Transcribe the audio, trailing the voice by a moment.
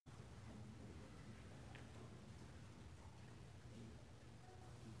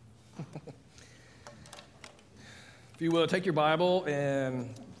If you will, take your Bible and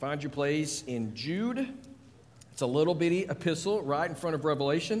find your place in Jude. It's a little bitty epistle right in front of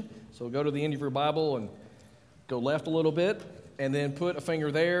Revelation. So go to the end of your Bible and go left a little bit, and then put a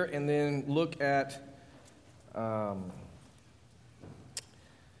finger there, and then look at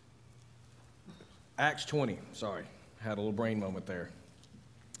Acts 20. Sorry, had a little brain moment there.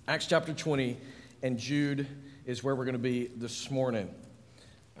 Acts chapter 20, and Jude is where we're going to be this morning.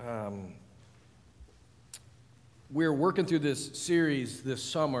 We're working through this series this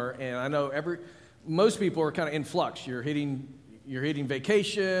summer, and I know most people are kind of in flux. You're hitting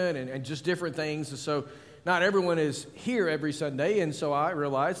vacation and just different things, and so not everyone is here every Sunday, and so I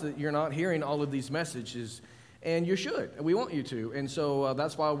realize that you're not hearing all of these messages, and you should, and we want you to, and so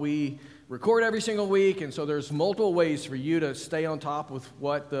that's why we record every single week, and so there's multiple ways for you to stay on top with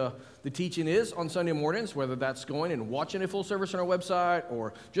what the teaching is on Sunday mornings, whether that's going and watching a full service on our website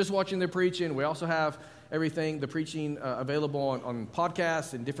or just watching the preaching. We also have the preaching available on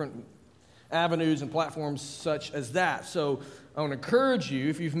podcasts and different avenues and platforms such as that. So I want to encourage you,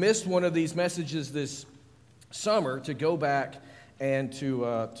 if you've missed one of these messages this summer, to go back and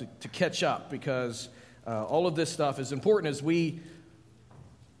to catch up, because all of this stuff is important as we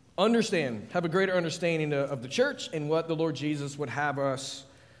have a greater understanding of the church and what the Lord Jesus would have us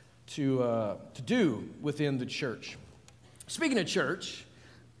to do within the church. Speaking of church,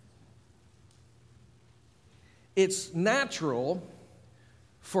 it's natural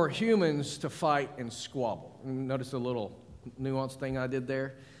for humans to fight and squabble. Notice the little nuanced thing I did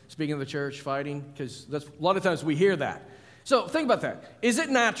there? Speaking of the church, fighting, because a lot of times we hear that. So think about that. Is it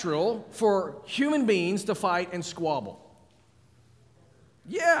natural for human beings to fight and squabble?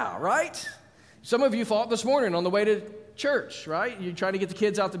 Yeah, right? Some of you fought this morning on the way to church, right? You're trying to get the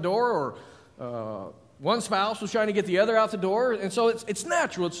kids out the door, or one spouse was trying to get the other out the door, and so it's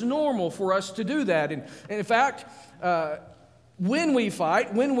natural, it's normal for us to do that. And in fact, when we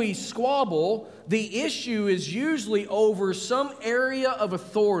fight, when we squabble, the issue is usually over some area of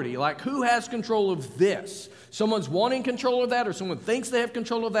authority, like who has control of this. Someone's wanting control of that, or someone thinks they have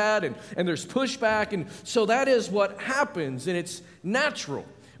control of that, and there's pushback, and so that is what happens, and it's natural.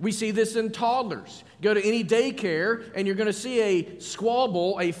 We see this in toddlers. Go to any daycare, and you're going to see a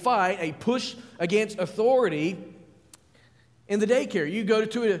squabble, a fight, a push against authority in the daycare. You go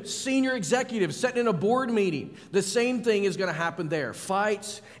to a senior executive sitting in a board meeting. The same thing is going to happen there.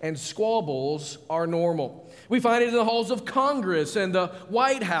 Fights and squabbles are normal. We find it in the halls of Congress and the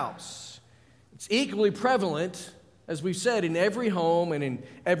White House. It's equally prevalent, as we've said, in every home and in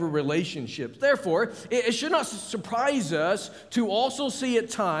every relationship. Therefore, it should not surprise us to also see at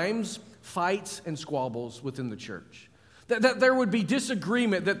times fights and squabbles within the church. That there would be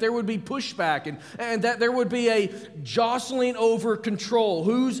disagreement, that there would be pushback, and that there would be a jostling over control.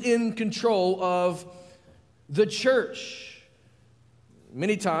 Who's in control of the church?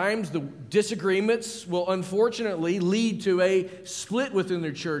 Many times the disagreements will unfortunately lead to a split within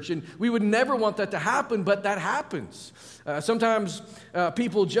the church, and we would never want that to happen, but that happens. Sometimes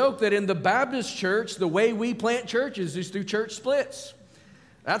people joke that in the Baptist church, the way we plant churches is through church splits.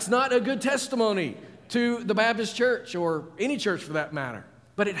 That's not a good testimony to the Baptist church, or any church for that matter,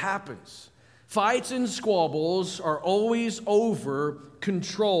 but it happens. Fights and squabbles are always over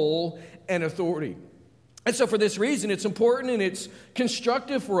control and authority. And so for this reason, it's important and it's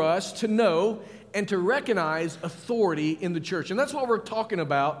constructive for us to know and to recognize authority in the church. And that's what we're talking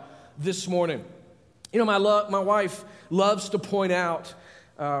about this morning. You know, my wife loves to point out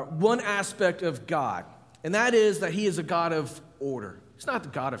one aspect of God, and that is that He is a God of order. He's not the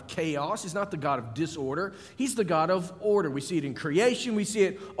God of chaos. He's not the God of disorder. He's the God of order. We see it in creation. We see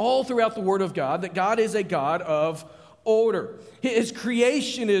it all throughout the Word of God, that God is a God of order. His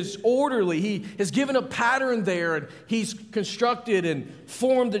creation is orderly. He has given a pattern there, and He's constructed and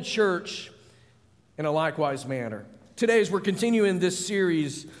formed the church in a likewise manner. Today, as we're continuing this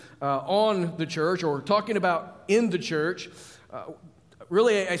series on the church, or talking about in the church,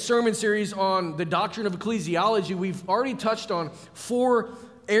 really a sermon series on the doctrine of ecclesiology, we've already touched on 4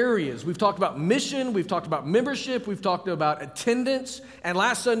 areas. We've talked about mission, we've talked about membership, we've talked about attendance, and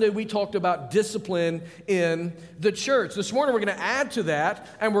last Sunday we talked about discipline in the church. This morning we're going to add to that,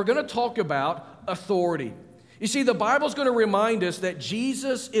 and we're going to talk about authority. You see, the Bible's going to remind us that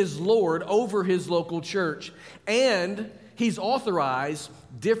Jesus is Lord over His local church, and He's authorized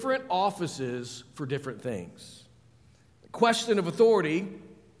different offices for different things. The question of authority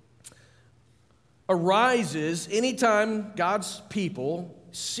arises anytime God's people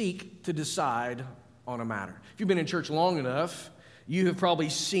seek to decide on a matter. If you've been in church long enough, you have probably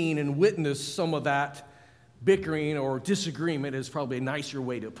seen and witnessed some of that bickering or disagreement is probably a nicer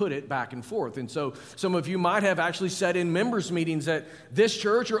way to put it, back and forth. And so some of you might have actually sat in members' meetings at this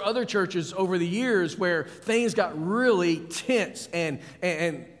church or other churches over the years where things got really tense and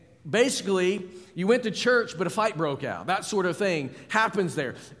basically you went to church but a fight broke out. That sort of thing happens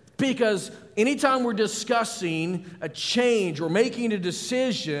there. Because anytime we're discussing a change or making a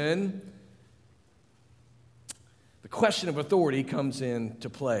decision, the question of authority comes into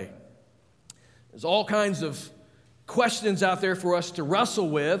play. There's all kinds of questions out there for us to wrestle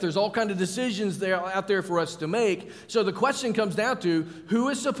with. There's all kinds of decisions out there for us to make. So the question comes down to who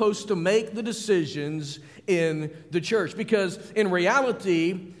is supposed to make the decisions in the church? Because in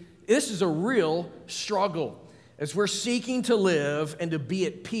reality, this is a real struggle as we're seeking to live and to be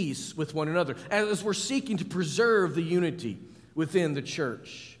at peace with one another, as we're seeking to preserve the unity within the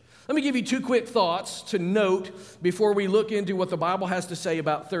church. Let me give you two quick thoughts to note before we look into what the Bible has to say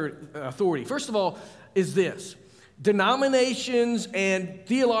about authority. First of all is this: denominations and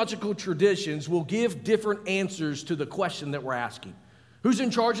theological traditions will give different answers to the question that we're asking. Who's in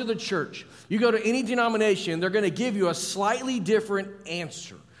charge of the church? You go to any denomination, they're going to give you a slightly different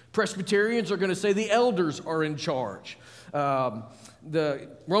answer. Presbyterians are going to say the elders are in charge. The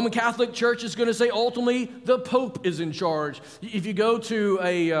Roman Catholic Church is going to say ultimately the Pope is in charge. If you go to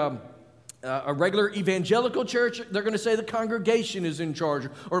a regular evangelical church, they're going to say the congregation is in charge.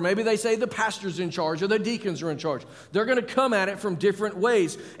 Or maybe they say the pastor's in charge or the deacons are in charge. They're going to come at it from different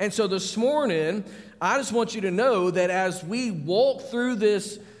ways. And so this morning, I just want you to know that as we walk through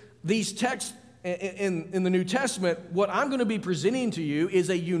these texts in the New Testament, what I'm going to be presenting to you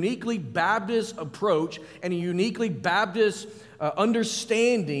is a uniquely Baptist approach and a uniquely Baptist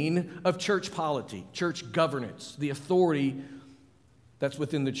understanding of church polity, church governance, the authority that's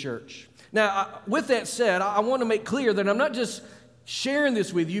within the church. Now, with that said, I want to make clear that I'm not just sharing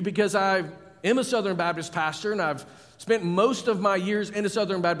this with you because I am a Southern Baptist pastor and I've spent most of my years in a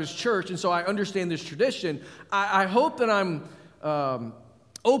Southern Baptist church, and so I understand this tradition. I hope that I'm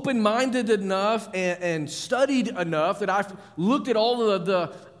open-minded enough and studied enough that I've looked at all of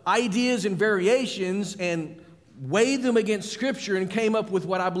the ideas and variations and weighed them against Scripture and came up with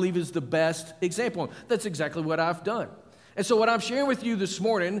what I believe is the best example. That's exactly what I've done. And so what I'm sharing with you this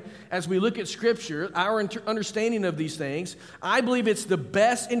morning, as we look at Scripture, our understanding of these things, I believe it's the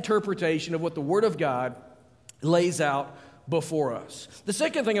best interpretation of what the Word of God lays out before us. The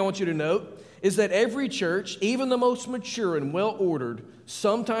second thing I want you to note is that every church, even the most mature and well-ordered,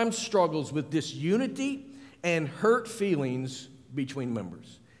 sometimes struggles with disunity and hurt feelings between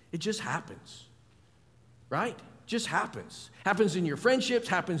members. It just happens, right? Just happens. Happens in your friendships,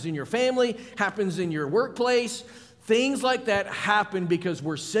 happens in your family, happens in your workplace. Things like that happen because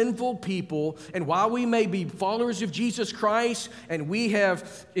we're sinful people, and while we may be followers of Jesus Christ and we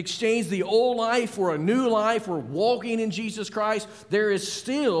have exchanged the old life for a new life, we're walking in Jesus Christ, there is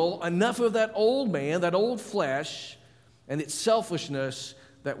still enough of that old man, that old flesh, and its selfishness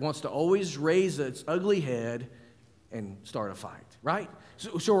that wants to always raise its ugly head and start a fight, right?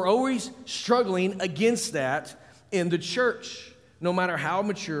 So we're always struggling against that in the church, no matter how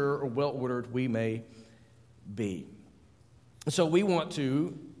mature or well-ordered we may be. So we want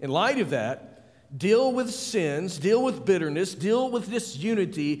to, in light of that, deal with sins, deal with bitterness, deal with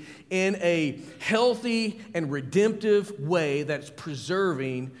disunity in a healthy and redemptive way that's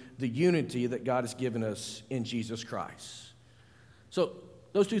preserving the unity that God has given us in Jesus Christ. So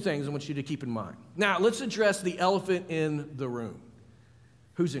those two things I want you to keep in mind. Now, let's address the elephant in the room.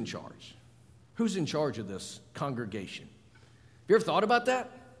 Who's in charge? Who's in charge of this congregation? Have you ever thought about that?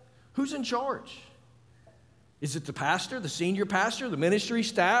 Who's in charge? Is it the pastor, the senior pastor, the ministry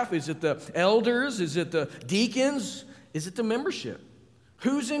staff? Is it the elders? Is it the deacons? Is it the membership?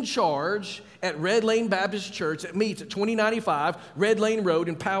 Who's in charge at Red Lane Baptist Church that meets at 2095 Red Lane Road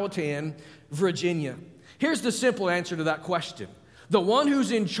in Powhatan, Virginia? Here's the simple answer to that question. The one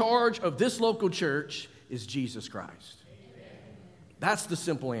who's in charge of this local church is Jesus Christ. That's the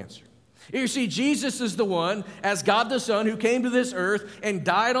simple answer. You see, Jesus is the one, as God the Son, who came to this earth and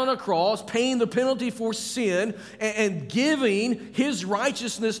died on a cross, paying the penalty for sin and giving his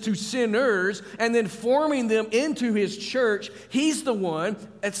righteousness to sinners and then forming them into his church. He's the one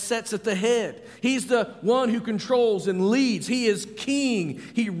that sets at the head. He's the one who controls and leads. He is king.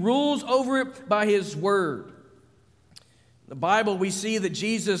 He rules over it by his word. In the Bible, we see that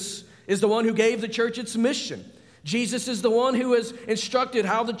Jesus is the one who gave the church its mission. Jesus is the one who has instructed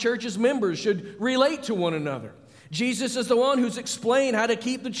how the church's members should relate to one another. Jesus is the one who's explained how to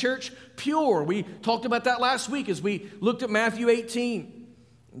keep the church pure. We talked about that last week as we looked at Matthew 18.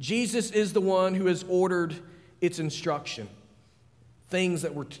 Jesus is the one who has ordered its instruction. things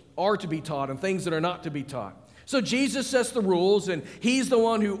that are to be taught and things that are not to be taught. So Jesus sets the rules, and he's the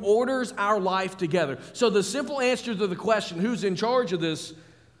one who orders our life together. So the simple answer to the question, who's in charge of this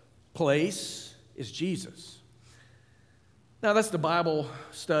place, is Jesus. Now, that's the Bible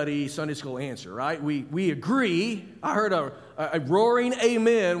study, Sunday school answer, right? We agree. I heard a roaring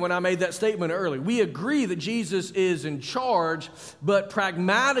amen when I made that statement earlier. We agree that Jesus is in charge, but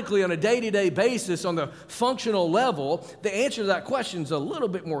pragmatically on a day-to-day basis, on the functional level, the answer to that question is a little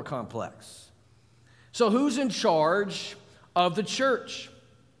bit more complex. So who's in charge of the church?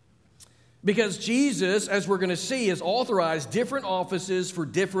 Because Jesus, as we're going to see, has authorized different offices for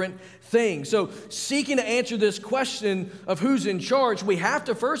different things. So seeking to answer this question of who's in charge, we have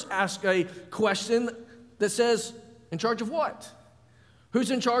to first ask a question that says, in charge of what?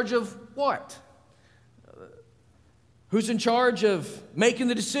 Who's in charge of what? Who's in charge of making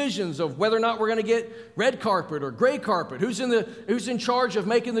the decisions of whether or not we're going to get red carpet or gray carpet? Who's in charge of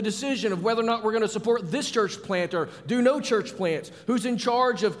making the decision of whether or not we're going to support this church plant or do no church plants? Who's in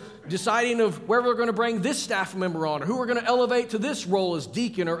charge of deciding of where we're going to bring this staff member on or who we're going to elevate to this role as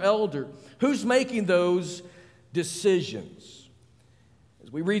deacon or elder? Who's making those decisions?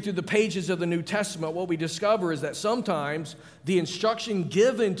 As we read through the pages of the New Testament, what we discover is that sometimes the instruction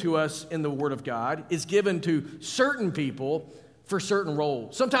given to us in the Word of God is given to certain people for certain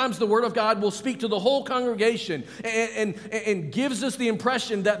roles. Sometimes the Word of God will speak to the whole congregation and gives us the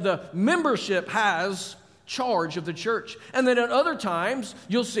impression that the membership has charge of the church. And then at other times,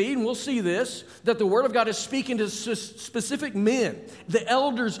 you'll see, and we'll see this, that the Word of God is speaking to specific men, the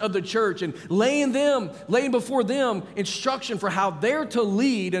elders of the church, and laying before them instruction for how they're to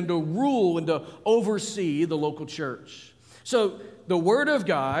lead and to rule and to oversee the local church. So the Word of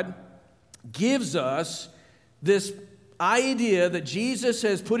God gives us this idea that Jesus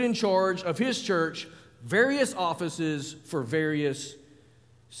has put in charge of his church various offices for various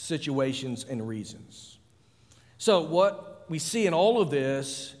situations and reasons. So what we see in all of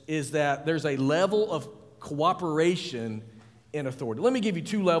this is that there's a level of cooperation in authority. Let me give you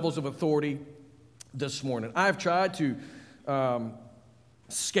two levels of authority this morning. I've tried to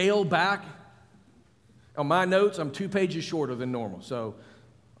scale back. On my notes, I'm 2 pages shorter than normal. So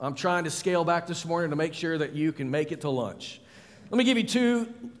I'm trying to scale back this morning to make sure that you can make it to lunch. Let me give you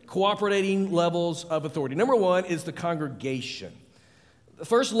two cooperating levels of authority. Number one is the congregation. The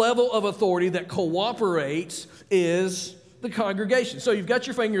first level of authority that cooperates is the congregation. So you've got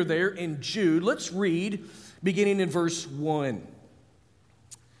your finger there in Jude. Let's read beginning in verse 1.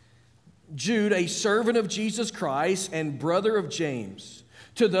 Jude, a servant of Jesus Christ and brother of James,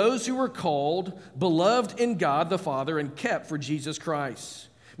 to those who were called, beloved in God the Father, and kept for Jesus Christ.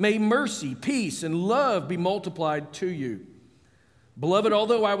 May mercy, peace, and love be multiplied to you. Beloved,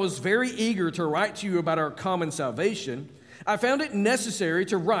 although I was very eager to write to you about our common salvation, I found it necessary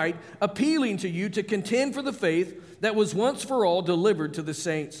to write, appealing to you to contend for the faith that was once for all delivered to the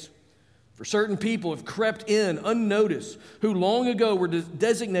saints. For certain people have crept in unnoticed, who long ago were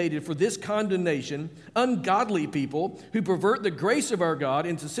designated for this condemnation, ungodly people who pervert the grace of our God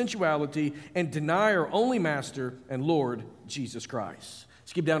into sensuality and deny our only Master and Lord, Jesus Christ.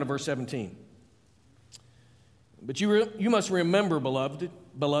 Skip down to verse 17. But you must remember, beloved,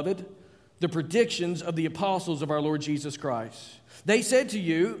 the predictions of the apostles of our Lord Jesus Christ. They said to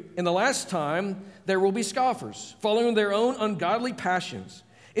you, in the last time there will be scoffers, following their own ungodly passions.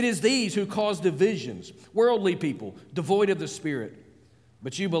 It is these who cause divisions, worldly people, devoid of the Spirit.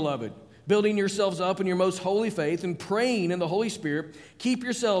 But you, beloved, building yourselves up in your most holy faith and praying in the Holy Spirit, keep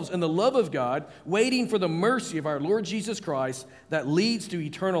yourselves in the love of God, waiting for the mercy of our Lord Jesus Christ that leads to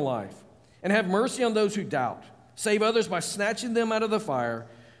eternal life. And have mercy on those who doubt. Save others by snatching them out of the fire.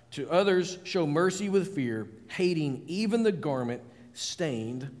 To others, show mercy with fear, hating even the garment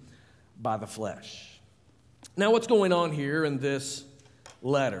stained by the flesh. Now, what's going on here in this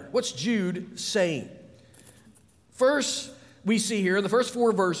letter? What's Jude saying? First, we see here in the first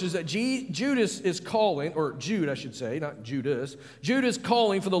 4 verses that Judas is calling, or Jude, I should say, not Judas. Jude is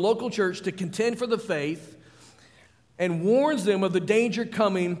calling for the local church to contend for the faith and warns them of the danger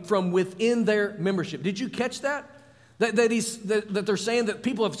coming from within their membership. Did you catch that? That they're saying that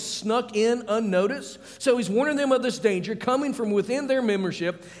people have snuck in unnoticed. So he's warning them of this danger coming from within their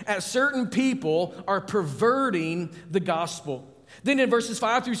membership as certain people are perverting the gospel. Then in verses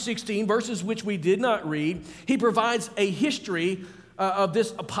 5 through 16, verses which we did not read, he provides a history of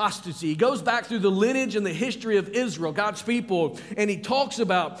this apostasy. He goes back through the lineage and the history of Israel, God's people, and he talks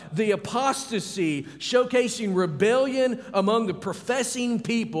about the apostasy, showcasing rebellion among the professing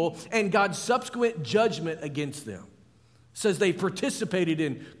people and God's subsequent judgment against them. Says they participated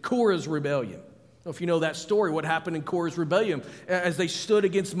in Korah's rebellion. If you know that story, what happened in Korah's rebellion, as they stood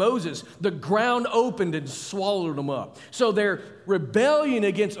against Moses, the ground opened and swallowed them up. So their rebellion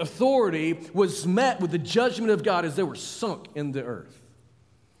against authority was met with the judgment of God as they were sunk in the earth.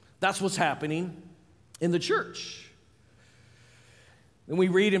 That's what's happening in the church. And we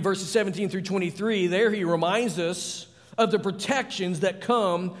read in verses 17 through 23, there he reminds us of the protections that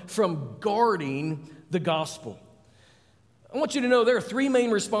come from guarding the gospel. I want you to know there are three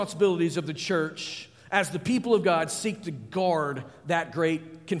main responsibilities of the church as the people of God seek to guard that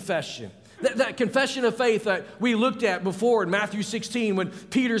great confession. That confession of faith that we looked at before in Matthew 16 when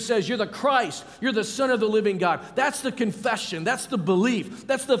Peter says, you're the Christ, you're the Son of the living God. That's the confession, that's the belief,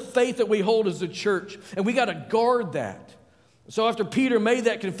 that's the faith that we hold as a church. And we got to guard that. So after Peter made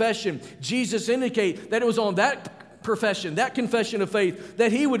that confession, Jesus indicated that it was on that profession, that confession of faith,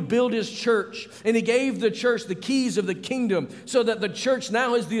 that he would build his church. And he gave the church the keys of the kingdom so that the church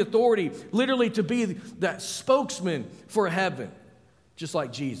now has the authority literally to be that spokesman for heaven, just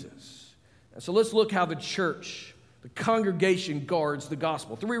like Jesus. And so let's look how the church, the congregation, guards the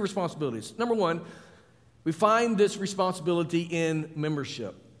gospel. Three responsibilities. Number one, we find this responsibility in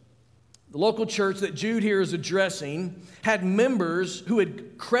membership. The local church that Jude here is addressing had members who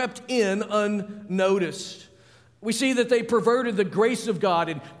had crept in unnoticed. We see that they perverted the grace of God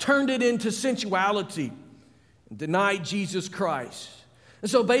and turned it into sensuality and denied Jesus Christ.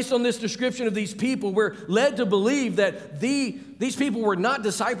 And so based on this description of these people, we're led to believe that these people were not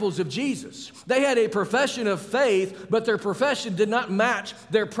disciples of Jesus. They had a profession of faith, but their profession did not match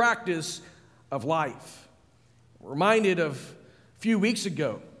their practice of life. We're reminded of a few weeks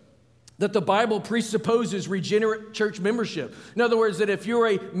ago that the Bible presupposes regenerate church membership. In other words, that if you're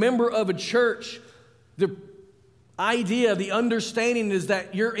a member of a church, the idea, the understanding is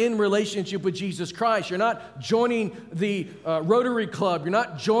that you're in relationship with Jesus Christ. You're not joining the Rotary Club. You're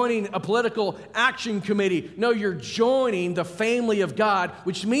not joining a political action committee. No, you're joining the family of God,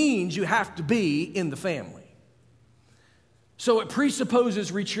 which means you have to be in the family. So it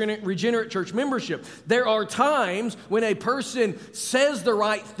presupposes regenerate church membership. There are times when a person says the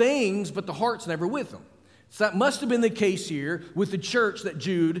right things, but the heart's never with them. So that must have been the case here with the church that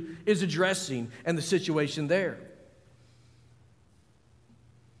Jude is addressing and the situation there.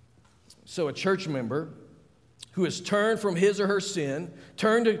 So a church member who has turned from his or her sin,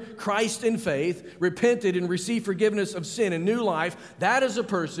 turned to Christ in faith, repented and received forgiveness of sin and new life, that is a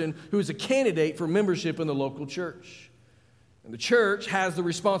person who is a candidate for membership in the local church. And the church has the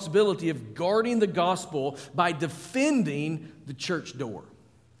responsibility of guarding the gospel by defending the church door.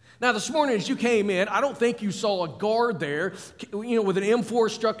 Now, this morning as you came in, I don't think you saw a guard there, with an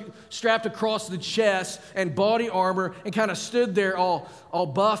M4 strapped across the chest and body armor and kind of stood there all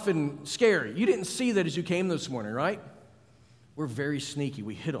buff and scary. You didn't see that as you came this morning, right? We're very sneaky.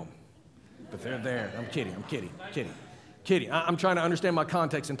 We hit them. But they're there. I'm kidding. I'm trying to understand my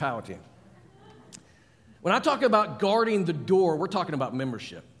context in Powhatan. When I talk about guarding the door, we're talking about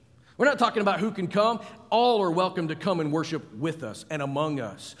membership. We're not talking about who can come. All are welcome to come and worship with us and among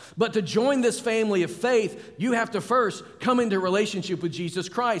us. But to join this family of faith, you have to first come into relationship with Jesus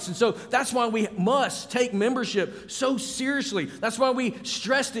Christ. And so that's why we must take membership so seriously. That's why we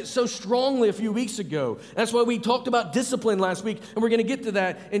stressed it so strongly a few weeks ago. That's why we talked about discipline last week, and we're going to get to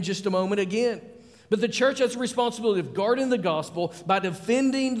that in just a moment again. But the church has the responsibility of guarding the gospel by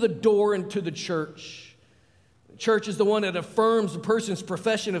defending the door into the church. Church is the one that affirms the person's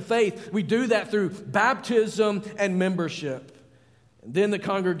profession of faith. We do that through baptism and membership. And then the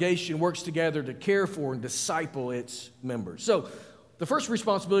congregation works together to care for and disciple its members. So the first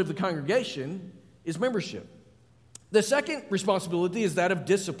responsibility of the congregation is membership. The second responsibility is that of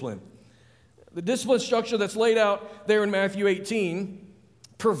discipline. The discipline structure that's laid out there in Matthew 18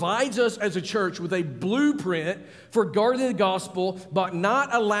 provides us as a church with a blueprint for guarding the gospel, but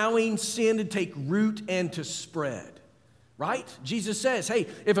not allowing sin to take root and to spread. Right? Jesus says, hey,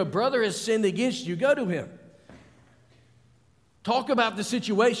 if a brother has sinned against you, go to him. Talk about the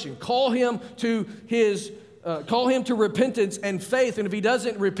situation. Call him to repentance and faith. And if he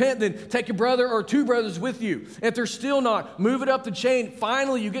doesn't repent, then take a brother or two brothers with you. If they're still not, move it up the chain.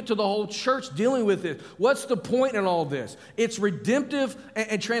 Finally, you get to the whole church dealing with it. What's the point in all this? It's redemptive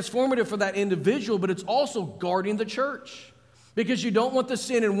and transformative for that individual, but it's also guarding the church. Because you don't want the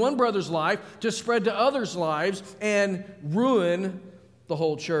sin in one brother's life to spread to others' lives and ruin the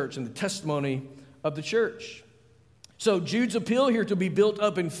whole church and the testimony of the church. So Jude's appeal here to be built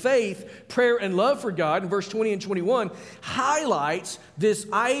up in faith, prayer, and love for God in verse 20 and 21 highlights this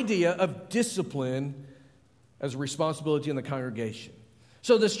idea of discipline as a responsibility in the congregation.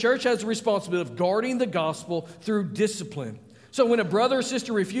 So this church has the responsibility of guarding the gospel through discipline. So when a brother or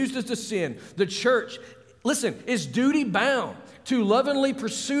sister refuses to sin, the church, listen, is duty bound to lovingly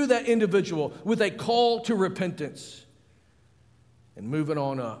pursue that individual with a call to repentance. And moving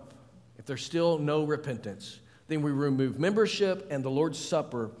on up, if there's still no repentance, then we remove membership and the Lord's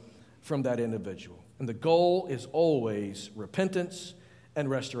Supper from that individual. And the goal is always repentance and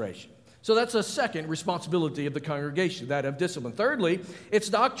restoration. So that's a second responsibility of the congregation, that of discipline. Thirdly, it's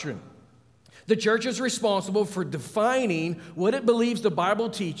doctrine. The church is responsible for defining what it believes the Bible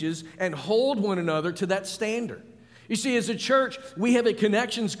teaches and hold one another to that standard. You see, as a church, we have a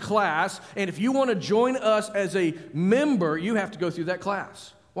connections class, and if you want to join us as a member, you have to go through that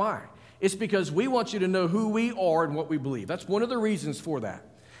class. Why? It's because we want you to know who we are and what we believe. That's one of the reasons for that.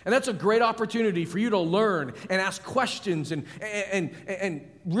 And that's a great opportunity for you to learn and ask questions and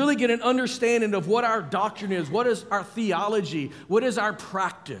really get an understanding of what our doctrine is, what is our theology, what is our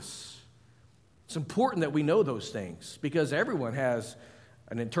practice. It's important that we know those things because everyone has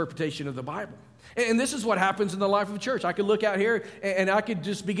an interpretation of the Bible. And this is what happens in the life of a church. I could look out here and I could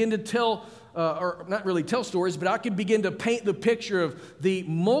just begin to tell, or not really tell stories, but I could begin to paint the picture of the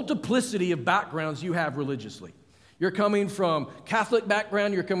multiplicity of backgrounds you have religiously. You're coming from Catholic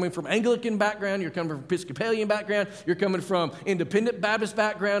background, you're coming from Anglican background, you're coming from Episcopalian background, you're coming from Independent Baptist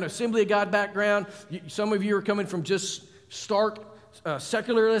background, Assembly of God background. Some of you are coming from just stark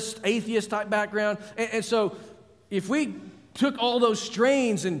secularist, atheist type background. And so if we took all those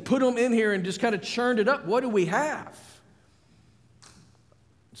strains and put them in here and just kind of churned it up, what do we have?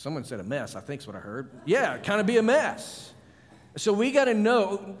 Someone said a mess, I think is what I heard. Yeah, kind of be a mess. So we got to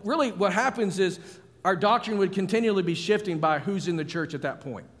know, really what happens is our doctrine would continually be shifting by who's in the church at that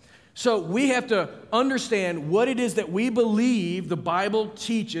point. So we have to understand what it is that we believe the Bible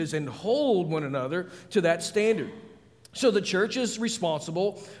teaches and hold one another to that standard. So the church is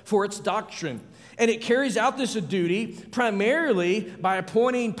responsible for its doctrine. And it carries out this duty primarily by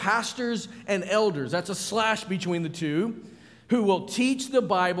appointing pastors and elders. That's a slash between the two, who will teach the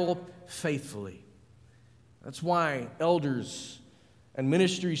Bible faithfully. That's why elders and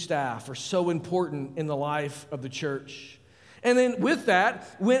ministry staff are so important in the life of the church. And then with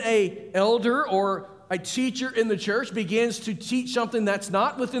that, when an elder or a teacher in the church begins to teach something that's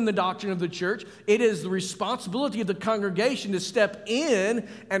not within the doctrine of the church, it is the responsibility of the congregation to step in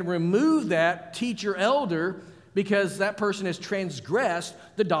and remove that teacher elder because that person has transgressed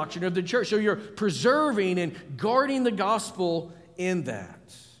the doctrine of the church. So you're preserving and guarding the gospel in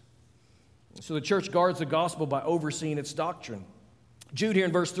that. So the church guards the gospel by overseeing its doctrine. Jude here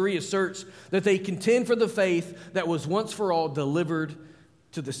in verse 3 asserts that they contend for the faith that was once for all delivered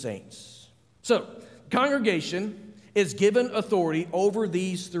to the saints. So, congregation is given authority over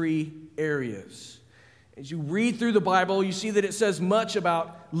these three areas. As you read through the Bible, you see that it says much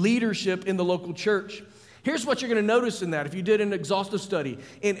about leadership in the local church. Here's what you're going to notice in that, if you did an exhaustive study.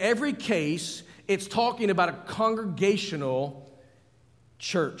 In every case, it's talking about a congregational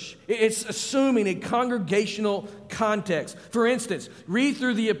church. It's assuming a congregational context. For instance, read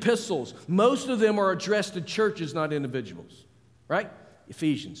through the epistles. Most of them are addressed to churches, not individuals. Right?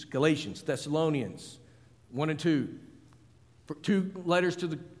 Ephesians, Galatians, Thessalonians, 1 and 2. 2 letters to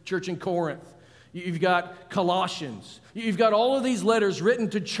the church in Corinth. You've got Colossians. You've got all of these letters written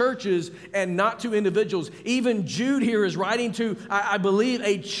to churches and not to individuals. Even Jude here is writing to, I believe,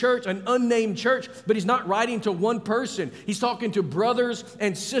 a church, an unnamed church, but he's not writing to one person. He's talking to brothers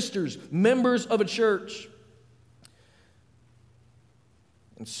and sisters, members of a church.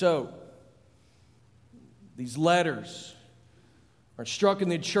 And so, these letters are instructing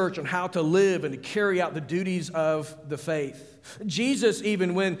the church on how to live and to carry out the duties of the faith. Jesus,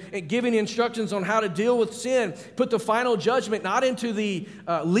 even when giving instructions on how to deal with sin, put the final judgment not into the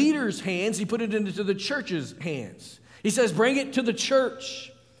leaders' hands, he put it into the church's hands. He says, bring it to the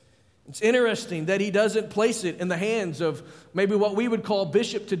church. It's interesting that he doesn't place it in the hands of maybe what we would call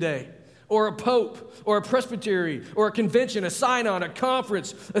bishop today, or a pope, or a presbytery, or a convention, a synod, a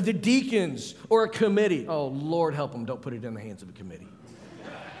conference, the deacons, or a committee. Oh, Lord help them, don't put it in the hands of a committee.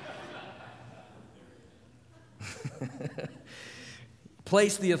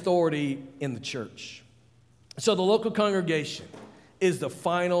 Place the authority in the church. So the local congregation is the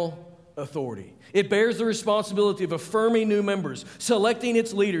final authority. It bears the responsibility of affirming new members, selecting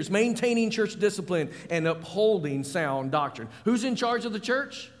its leaders, maintaining church discipline, and upholding sound doctrine. Who's in charge of the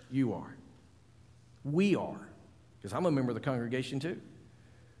church? You are. We are. Because I'm a member of the congregation too.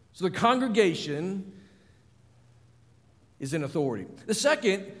 So the congregation is in authority. The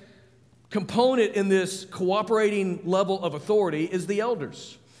second component in this cooperating level of authority is the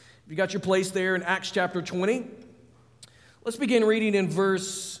elders. You got your place there in Acts chapter 20. Let's begin reading in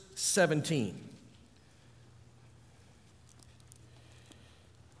verse 17.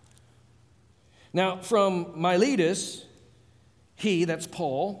 Now, from Miletus, he, that's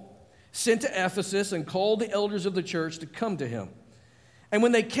Paul, sent to Ephesus and called the elders of the church to come to him. And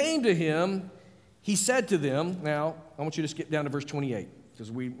when they came to him, he said to them, now, I want you to skip down to verse 28,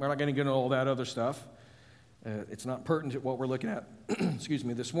 because we're not going to get into all that other stuff. It's not pertinent to what we're looking at,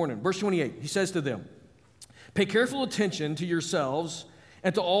 this morning. Verse 28, he says to them, pay careful attention to yourselves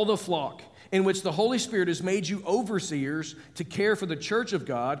and to all the flock, in which the Holy Spirit has made you overseers to care for the church of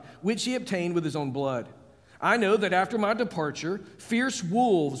God, which he obtained with his own blood. I know that after my departure, fierce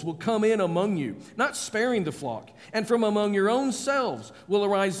wolves will come in among you, not sparing the flock. And from among your own selves will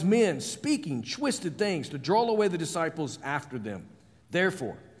arise men speaking twisted things to draw away the disciples after them.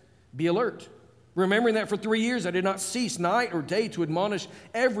 Therefore, be alert, remembering that for 3 years I did not cease night or day to admonish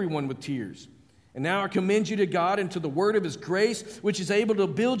everyone with tears. And now I commend you to God and to the word of his grace, which is able to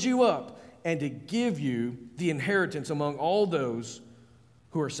build you up and to give you the inheritance among all those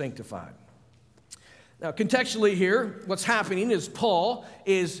who are sanctified. Now, contextually here, what's happening is Paul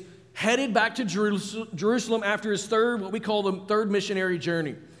is headed back to Jerusalem after his what we call the third missionary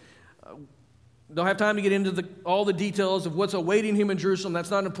journey. Don't have time to get into all the details of what's awaiting him in Jerusalem. That's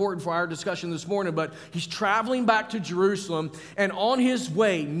not important for our discussion this morning, but he's traveling back to Jerusalem, and on his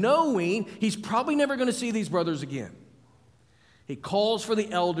way, knowing he's probably never going to see these brothers again, he calls for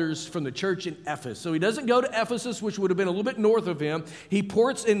the elders from the church in Ephesus. So he doesn't go to Ephesus, which would have been a little bit north of him. He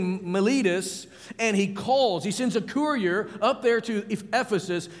ports in Miletus, and he sends a courier up there to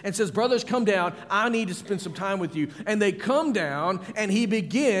Ephesus and says, brothers, come down. I need to spend some time with you. And they come down, and he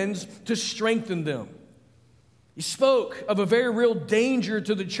begins to strengthen them. He spoke of a very real danger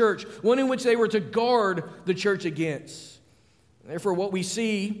to the church, one in which they were to guard the church against. Therefore, what we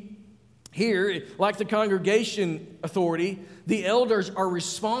see here, like the congregation authority, the elders are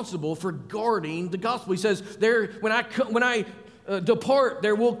responsible for guarding the gospel. He says, when I depart,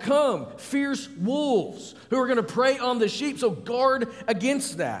 there will come fierce wolves who are going to prey on the sheep, so guard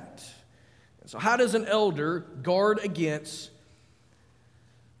against that. So how does an elder guard against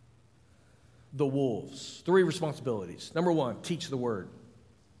the wolves? 3 responsibilities. Number 1, teach the word.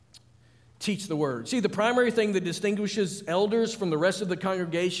 Teach the word. See, the primary thing that distinguishes elders from the rest of the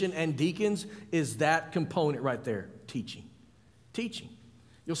congregation and deacons is that component right there, teaching. Teaching.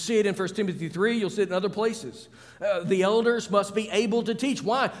 You'll see it in 1 Timothy 3. You'll see it in other places. The elders must be able to teach.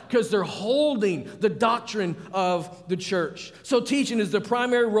 Why? Because they're holding the doctrine of the church. So teaching is the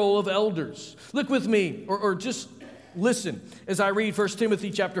primary role of elders. Look with me, or just listen as I read 1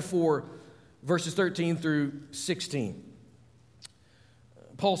 Timothy chapter 4, verses 13 through 16.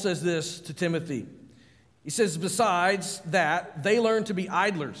 Paul says this to Timothy. He says, besides that, they learn to be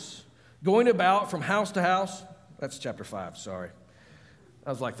idlers, going about from house to house. That's chapter 5, sorry.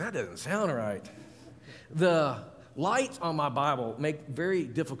 I was like, that doesn't sound right. The lights on my Bible make very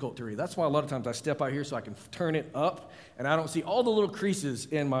difficult to read. That's why a lot of times I step out here so I can turn it up, and I don't see all the little creases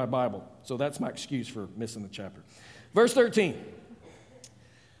in my Bible. So that's my excuse for missing the chapter. Verse 13.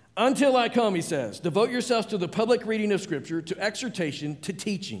 Until I come, he says, devote yourselves to the public reading of Scripture, to exhortation, to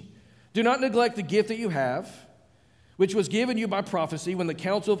teaching. Do not neglect the gift that you have, which was given you by prophecy when the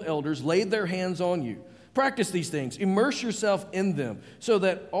council of elders laid their hands on you. Practice these things. Immerse yourself in them so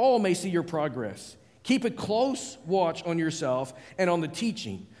that all may see your progress. Keep a close watch on yourself and on the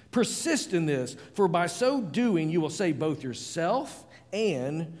teaching. Persist in this, for by so doing you will save both yourself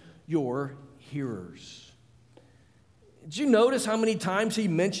and your hearers. Did you notice how many times he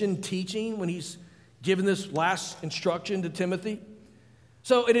mentioned teaching when he's given this last instruction to Timothy?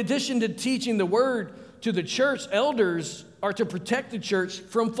 So in addition to teaching the word to the church, elders are to protect the church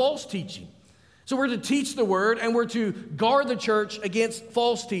from false teaching. So we're to teach the word and we're to guard the church against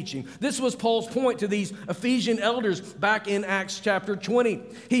false teaching. This was Paul's point to these Ephesian elders back in Acts chapter 20.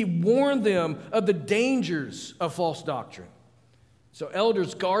 He warned them of the dangers of false doctrine. So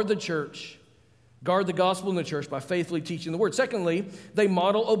elders guard the church, guard the gospel in the church by faithfully teaching the word. Secondly, they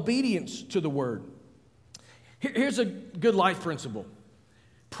model obedience to the word. Here's a good life principle.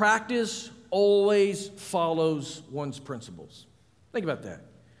 Practice always follows one's principles. Think about that.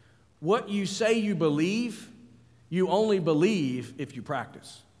 What you say you believe, you only believe if you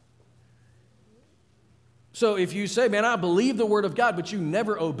practice. So if you say, man, I believe the word of God, but you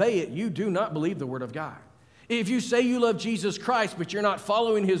never obey it, you do not believe the word of God. If you say you love Jesus Christ, but you're not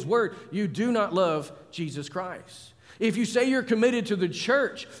following his word, you do not love Jesus Christ. If you say you're committed to the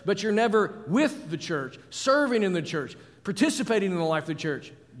church, but you're never with the church, serving in the church, participating in the life of the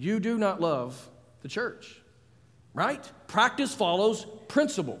church, you do not love the church, right? Practice follows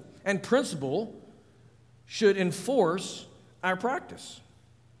principle, and principle should enforce our practice.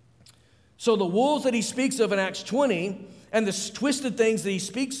 So the wolves that he speaks of in Acts 20 and the twisted things that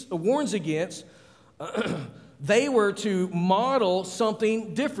he warns against they were to model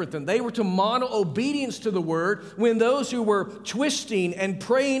something different than. They were to model obedience to the word when those who were twisting and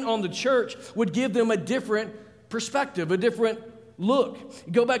preying on the church would give them a different perspective, a different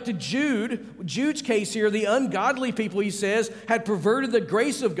look. Go back to Jude's case here. The ungodly people, he says, had perverted the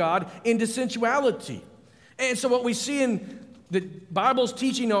grace of God into sensuality. And so what we see in the Bible's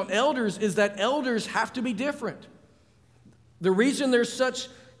teaching on elders is that elders have to be different. The reason there's such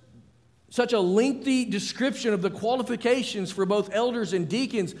a lengthy description of the qualifications for both elders and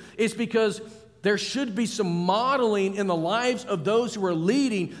deacons is because there should be some modeling in the lives of those who are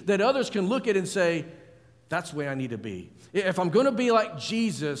leading that others can look at and say, that's the way I need to be. If I'm going to be like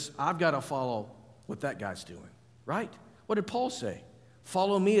Jesus, I've got to follow what that guy's doing, right? What did Paul say?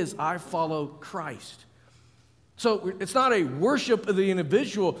 Follow me as I follow Christ. So it's not a worship of the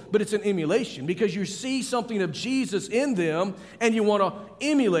individual, but it's an emulation because you see something of Jesus in them and you want to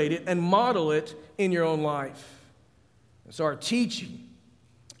emulate it and model it in your own life. And so our teaching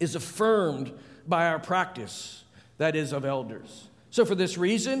is affirmed by our practice, that is, of elders. So for this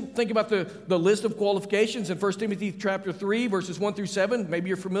reason, think about the list of qualifications in 1 Timothy chapter 3, verses 1 through 7. Maybe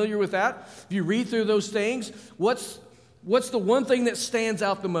you're familiar with that. If you read through those things, what's the one thing that stands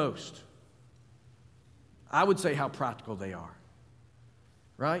out the most? I would say how practical they are,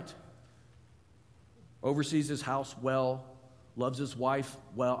 right? Oversees his house well, loves his wife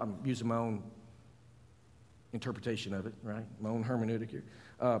well. I'm using my own interpretation of it, right? My own hermeneutic here.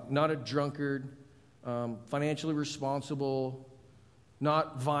 Not a drunkard, financially responsible,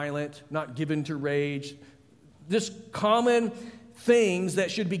 not violent, not given to rage. Just common things that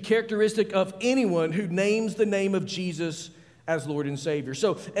should be characteristic of anyone who names the name of Jesus as Lord and Savior.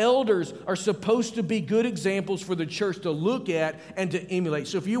 So elders are supposed to be good examples for the church to look at and to emulate.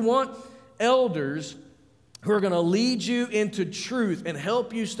 So if you want elders who are going to lead you into truth and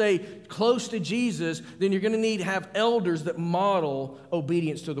help you stay close to Jesus, then you're going to need to have elders that model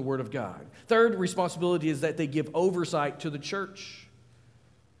obedience to the Word of God. Third responsibility is that they give oversight to the church.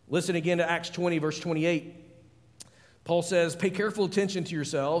 Listen again to Acts 20, verse 28. Paul says, "Pay careful attention to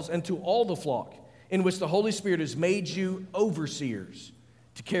yourselves and to all the flock in which the Holy Spirit has made you overseers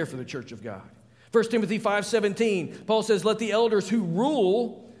to care for the church of God." 1 Timothy 5:17, Paul says, "Let the elders who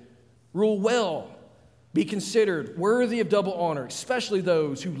rule well, be considered worthy of double honor, especially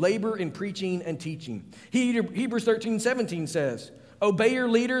those who labor in preaching and teaching." Hebrews 13:17 says, "Obey your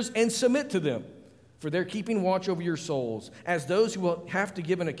leaders and submit to them, for they're keeping watch over your souls, as those who will have to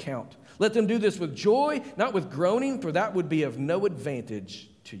give an account. Let them do this with joy, not with groaning, for that would be of no advantage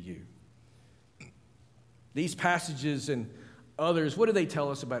to you." These passages and others, what do they tell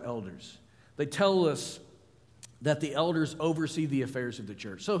us about elders? They tell us that the elders oversee the affairs of the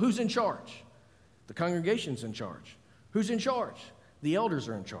church. So who's in charge? The congregation's in charge. Who's in charge? The elders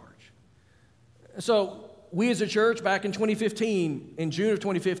are in charge. So we as a church back in 2015, in June of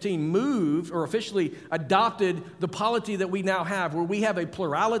 2015, moved or officially adopted the polity that we now have, where we have a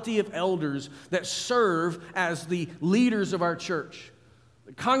plurality of elders that serve as the leaders of our church.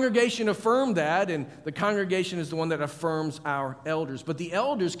 The congregation affirmed that, and the congregation is the one that affirms our elders. But the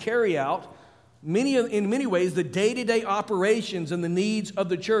elders carry out in many ways the day-to-day operations and the needs of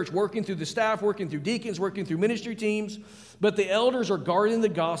the church, working through the staff, working through deacons, working through ministry teams. But the elders are guarding the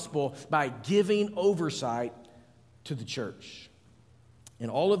gospel by giving oversight to the church.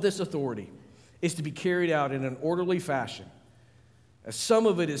 And all of this authority is to be carried out in an orderly fashion, as some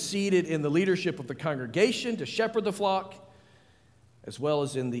of it is seated in the leadership of the congregation to shepherd the flock, as well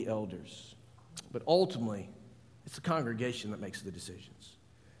as in the elders. But ultimately, it's the congregation that makes the decisions.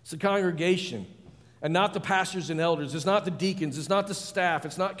 It's the congregation and not the pastors and elders. It's not the deacons. It's not the staff.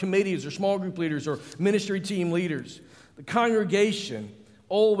 It's not committees or small group leaders or ministry team leaders. The congregation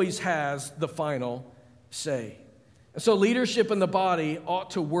always has the final say. And so leadership in the body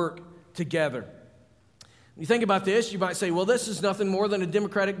ought to work together. You think about this, you might say, well, this is nothing more than a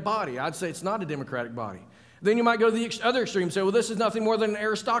democratic body. I'd say it's not a democratic body. Then you might go to the other extreme and say, well, this is nothing more than an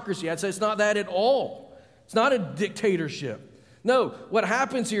aristocracy. I'd say it's not that at all. It's not a dictatorship. No, what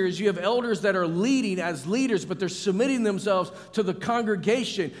happens here is you have elders that are leading as leaders, but they're submitting themselves to the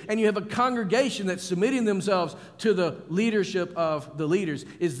congregation, and you have a congregation that's submitting themselves to the leadership of the leaders.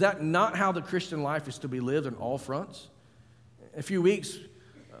 Is that not how the Christian life is to be lived on all fronts? In a few weeks,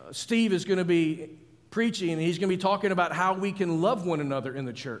 Steve is going to be preaching, and he's going to be talking about how we can love one another in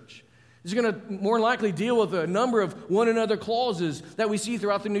the church. He's going to more likely deal with a number of one another clauses that we see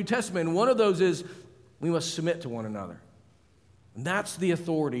throughout the New Testament. And one of those is we must submit to one another. And that's the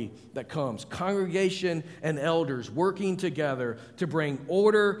authority that comes. Congregation and elders working together to bring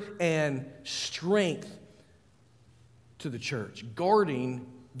order and strength to the church, guarding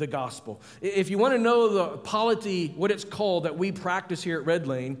the gospel. If you want to know the polity, what it's called that we practice here at Red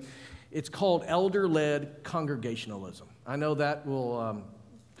Lane, it's called elder-led congregationalism. I know that will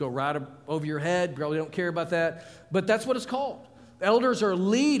go right over your head. Probably don't care about that. But that's what it's called. The elders are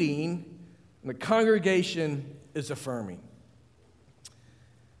leading, and the congregation is affirming.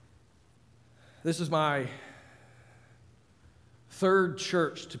 This is my third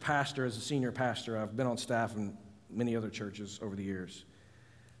church to pastor as a senior pastor. I've been on staff in many other churches over the years.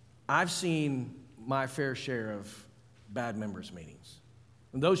 I've seen my fair share of bad members' meetings.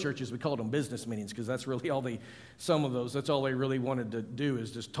 In those churches, we called them business meetings because that's really all that's all they really wanted to do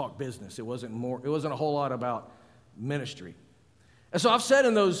is just talk business. It wasn't a whole lot about ministry. And so I've sat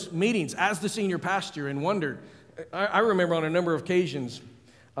in those meetings as the senior pastor and wondered. I remember on a number of occasions,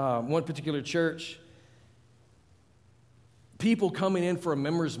 one particular church, people coming in for a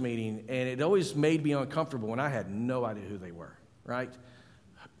members meeting, and it always made me uncomfortable when I had no idea who they were, right?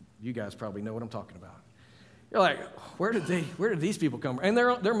 You guys probably know what I'm talking about. You're like, where did these people come from? And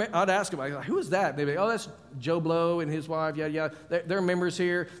I'd ask them, like, who is that? They'd be, oh, that's Joe Blow and his wife, yeah. They're members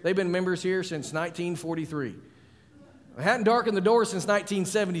here. They've been members here since 1943. They hadn't darkened the door since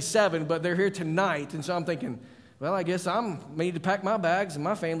 1977, but they're here tonight. And so I'm thinking, well, I guess I need to pack my bags and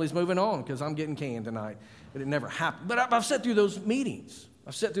my family's moving on because I'm getting canned tonight. But it never happened. But I've sat through those meetings.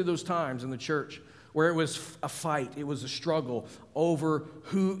 I've sat through those times in the church where it was a fight. It was a struggle over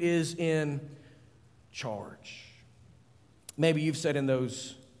who is in charge. Maybe you've sat in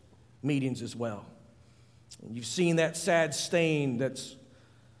those meetings as well. And you've seen that sad stain that's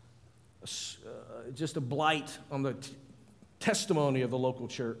just a blight on the testimony of the local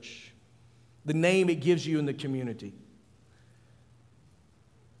church, the name it gives you in the community.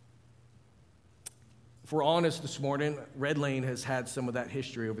 If we're honest this morning, Red Lane has had some of that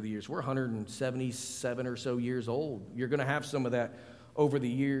history over the years. We're 177 or so years old. You're going to have some of that over the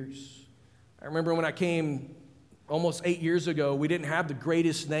years. I remember when I came almost 8 years ago, we didn't have the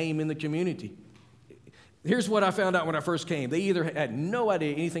greatest name in the community. Here's what I found out when I first came. They either had no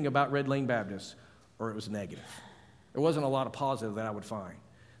idea anything about Red Lane Baptist or it was negative. There wasn't a lot of positive that I would find.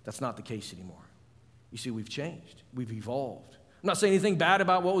 That's not the case anymore. You see, we've changed. We've evolved. I'm not saying anything bad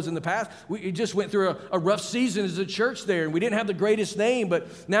about what was in the past. We just went through a rough season as a church there, and we didn't have the greatest name, but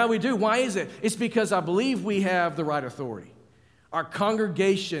now we do. Why is it? It's because I believe we have the right authority. Our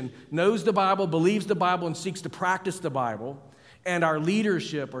congregation knows the Bible, believes the Bible, and seeks to practice the Bible, and our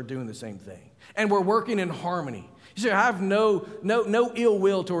leadership are doing the same thing. And we're working in harmony. You see, I have no ill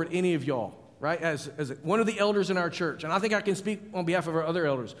will toward any of y'all, right? As one of the elders in our church, and I think I can speak on behalf of our other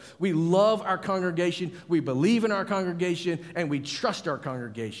elders. We love our congregation, we believe in our congregation, and we trust our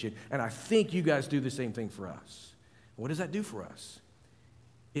congregation. And I think you guys do the same thing for us. What does that do for us?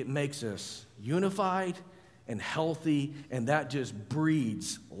 It makes us unified and healthy, and that just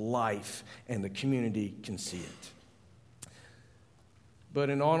breeds life, and the community can see it. But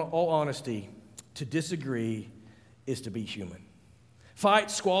in all honesty, to disagree is to be human.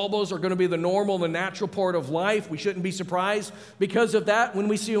 Fights, squabbles are going to be the normal, the natural part of life. We shouldn't be surprised because of that when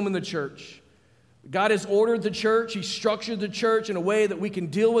we see them in the church. God has ordered the church. He's structured the church in a way that we can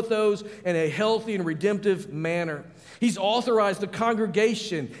deal with those in a healthy and redemptive manner. He's authorized the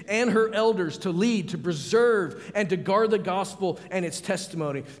congregation and her elders to lead, to preserve, and to guard the gospel and its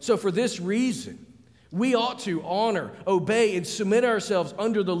testimony. So for this reason, we ought to honor, obey, and submit ourselves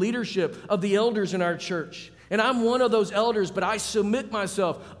under the leadership of the elders in our church. And I'm one of those elders, but I submit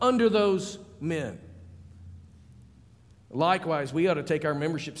myself under those men. Likewise, we ought to take our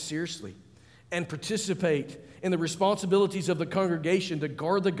membership seriously and participate in the responsibilities of the congregation to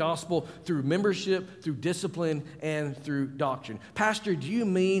guard the gospel through membership, through discipline, and through doctrine. Pastor, do you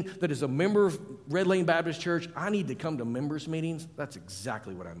mean that as a member of Red Lane Baptist Church, I need to come to members' meetings? That's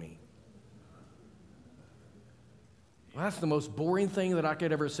exactly what I mean. Well, that's the most boring thing that I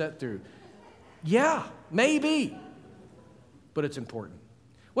could ever sit through. Yeah, maybe, but it's important.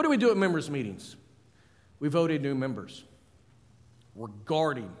 What do we do at members' meetings? We voted new members. We're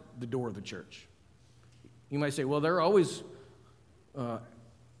guarding the door of the church. You might say, well, they're always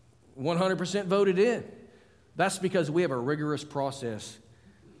 100% voted in. That's because we have a rigorous process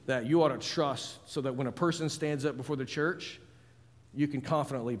that you ought to trust so that when a person stands up before the church, you can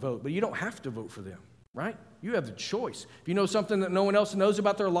confidently vote. But you don't have to vote for them, right? You have the choice. If you know something that no one else knows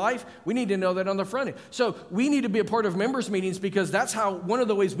about their life, we need to know that on the front end. So we need to be a part of members' meetings because that's how one of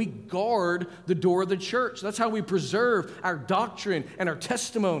the ways we guard the door of the church. That's how we preserve our doctrine and our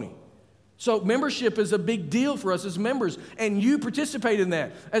testimony. So membership is a big deal for us as members, and you participate in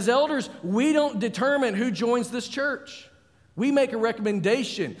that. As elders, we don't determine who joins this church. We make a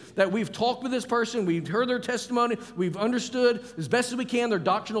recommendation that we've talked with this person, we've heard their testimony, we've understood as best as we can their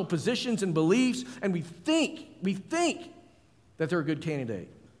doctrinal positions and beliefs, and we think that they're a good candidate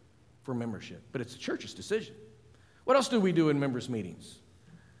for membership. But it's the church's decision. What else do we do in members' meetings?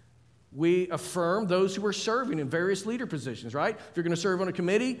 We affirm those who are serving in various leader positions, right? If you're going to serve on a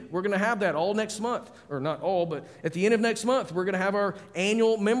committee, we're going to have that all next month. Or not all, but at the end of next month, we're going to have our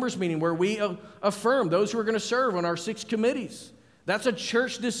annual members meeting where we affirm those who are going to serve on our 6 committees. That's a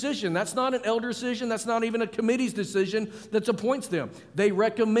church decision. That's not an elder decision. That's not even a committee's decision that appoints them. They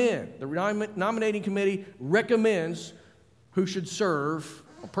recommend. The nominating committee recommends who should serve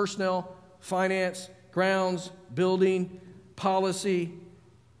on personnel, finance, grounds, building, policy,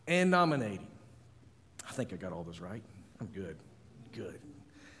 and nominating. I think I got all those right. I'm good. Good.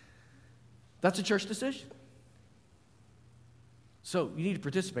 That's a church decision. So you need to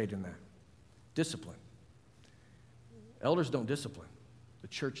participate in that. Discipline. Elders don't discipline. The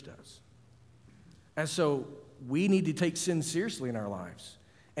church does. And so we need to take sin seriously in our lives.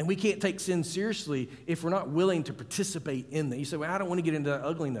 And we can't take sin seriously if we're not willing to participate in that. You say, well, I don't want to get into that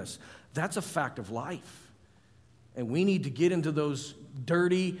ugliness. That's a fact of life. And we need to get into those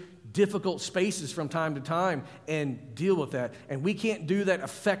dirty, difficult spaces from time to time and deal with that. And we can't do that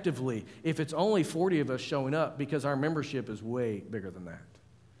effectively if it's only 40 of us showing up because our membership is way bigger than that.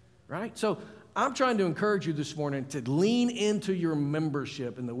 Right? So I'm trying to encourage you this morning to lean into your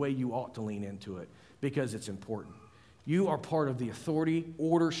membership in the way you ought to lean into it because it's important. You are part of the authority,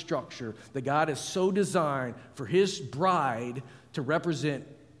 order, structure that God has so designed for His bride to represent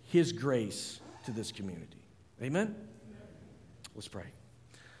His grace to this community. Amen? Let's pray.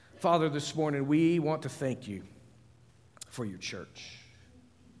 Father, this morning we want to thank you for your church.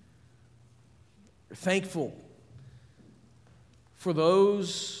 We're thankful for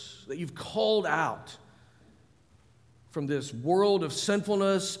those that you've called out from this world of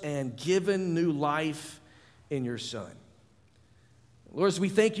sinfulness and given new life in your Son. Lord, as we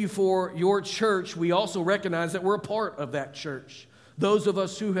thank you for your church, we also recognize that we're a part of that church. Those of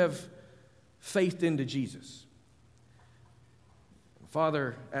us who have faithed into Jesus.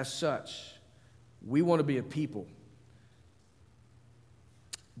 Father, as such, we want to be a people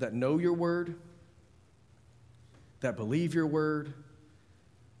that know your word, that believe your word,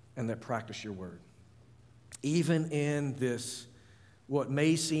 and that practice your word. Even in this, what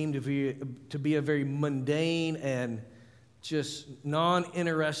may seem to be a very mundane and just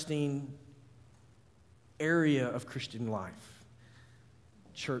non-interesting area of Christian life.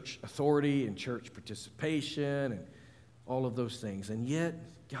 Church authority and church participation and all of those things. And yet,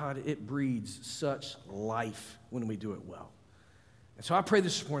 God, it breeds such life when we do it well. And so I pray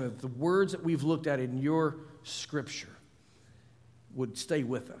this morning that the words that we've looked at in your scripture would stay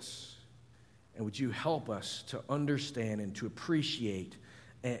with us. And would you help us to understand and to appreciate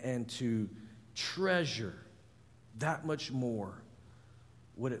and to treasure that much more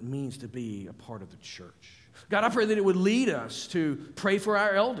what it means to be a part of the church. God, I pray that it would lead us to pray for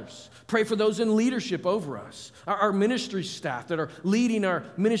our elders, pray for those in leadership over us, our ministry staff that are leading our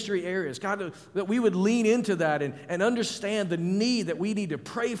ministry areas. God, that we would lean into that and understand the need that we need to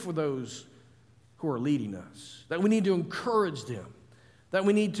pray for those who are leading us, that we need to encourage them, that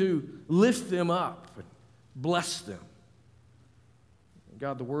we need to lift them up and bless them.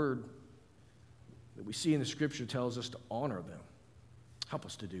 God, the word that we see in the scripture tells us to honor them. Help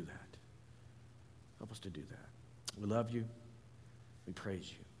us to do that. Help us to do that. We love you. We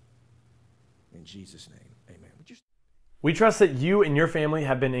praise you. In Jesus' name, amen. We trust that you and your family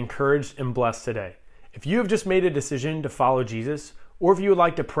have been encouraged and blessed today. If you have just made a decision to follow Jesus, or if you would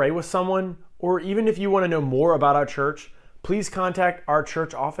like to pray with someone, or even if you want to know more about our church, please contact our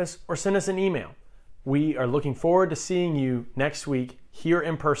church office or send us an email. We are looking forward to seeing you next week here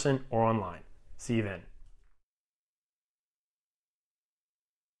in person or online. See you then.